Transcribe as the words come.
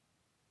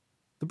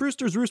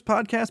Brewster's Roost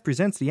podcast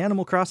presents the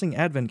Animal Crossing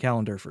Advent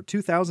Calendar for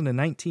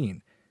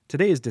 2019.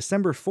 Today is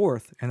December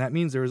 4th, and that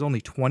means there is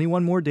only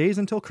 21 more days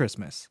until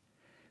Christmas.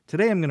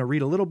 Today I'm going to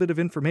read a little bit of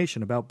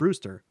information about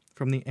Brewster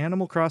from the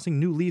Animal Crossing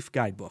New Leaf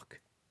Guidebook.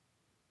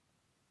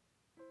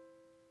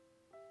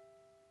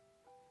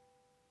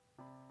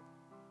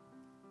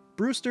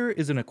 Brewster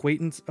is an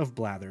acquaintance of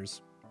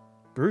Blather's.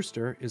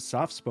 Brewster is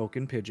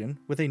soft-spoken pigeon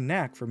with a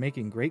knack for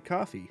making great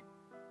coffee.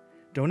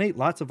 Donate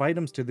lots of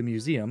items to the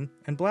museum,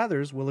 and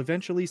Blather's will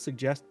eventually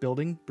suggest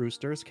building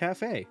Brewster's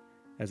Cafe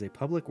as a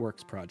public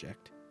works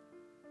project.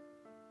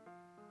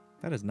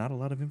 That is not a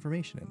lot of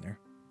information in there.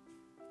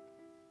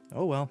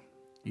 Oh well,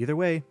 either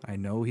way, I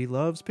know he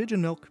loves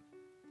pigeon milk.